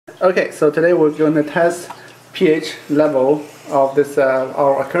Okay, so today we're going to test pH level of this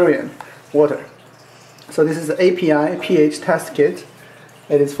our aquarium water. So this is the API pH test kit.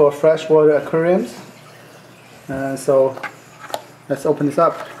 It is for freshwater aquariums. So let's open this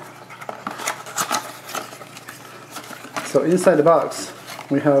up. So inside the box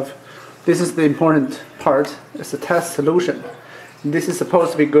we have, this is the important part, it's a test solution. This is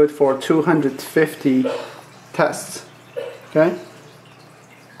supposed to be good for 250 tests. Okay?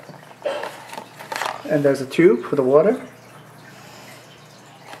 And there's a tube for the water.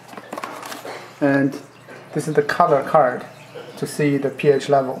 And this is the color card to see the pH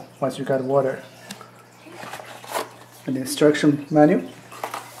level once you got water. And the instruction manual.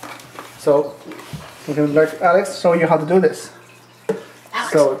 So we're going to let Alex show you how to do this.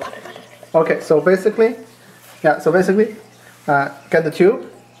 Alex, so, okay, so basically, get the tube,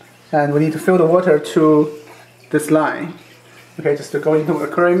 and we need to fill the water to this line. Okay, just to go into the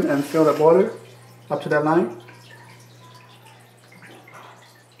aquarium and fill the water up to that line.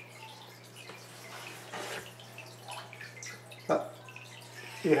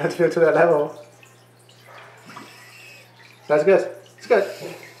 You have to fill to that level. That's good. It's good.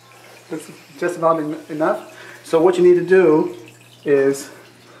 That's just about enough. So what you need to do is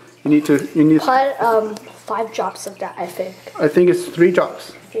you need put 5 drops of that. I think it's 3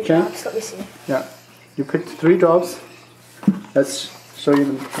 drops. 3 drops. Let me see. Yeah, you put 3 drops. Let's show you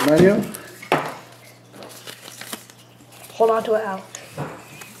the manual. Hold on to it out.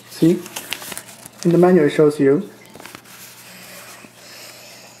 See, in the manual it shows you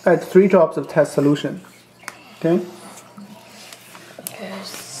add 3 drops of test solution. Okay. Okay.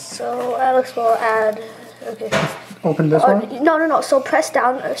 So Alex will add. Okay. Open this one. No. So press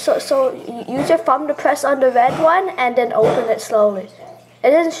down. So use your thumb to press on the red one, and then open it slowly.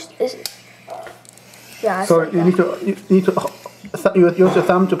 It is. Yeah. So you need to use your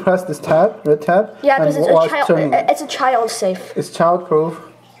thumb to press this tab, red tab. Yeah, because it's a child safe. It's child proof.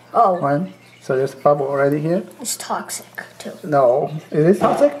 Oh. One. So there's a bubble already here. It's toxic too. No, it is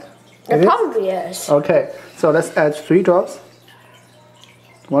toxic. It probably is. Okay, so let's add 3 drops.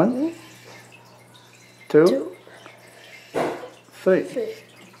 1, 2, 3.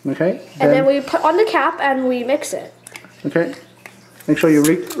 Okay. And then we put on the cap and we mix it. Okay. Make sure you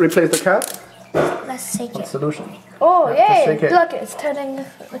replace the cap. Let's take it. Solution. Oh, yeah, yay! Look, it's turning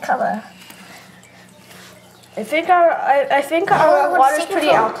the color. I think our water's pretty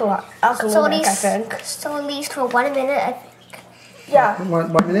alkalinic. I think. So at least for 1 minute, I think. Yeah.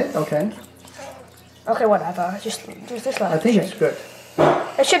 1 minute. Okay. Okay, whatever. Just this one. I think it's good.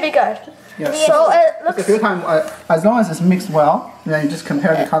 It should be good. Yeah. So it looks. A few times, as long as it's mixed well, then you just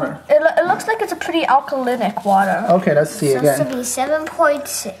compare the color. It looks like it's a pretty alkalinic water. Okay, let's see again. So it's to be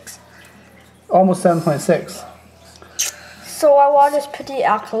 7.6. Almost 7.6. So our water is pretty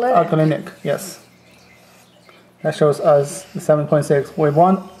alkalinic. Alkalinic, yes. That shows us 7.6. We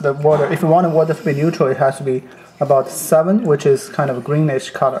want the water. If we want the water to be neutral, it has to be about 7, which is kind of a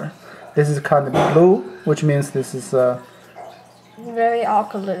greenish color. This is kind of blue, which means this is very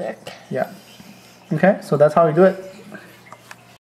alkalinic. yeah. Okay, so that's how we do it.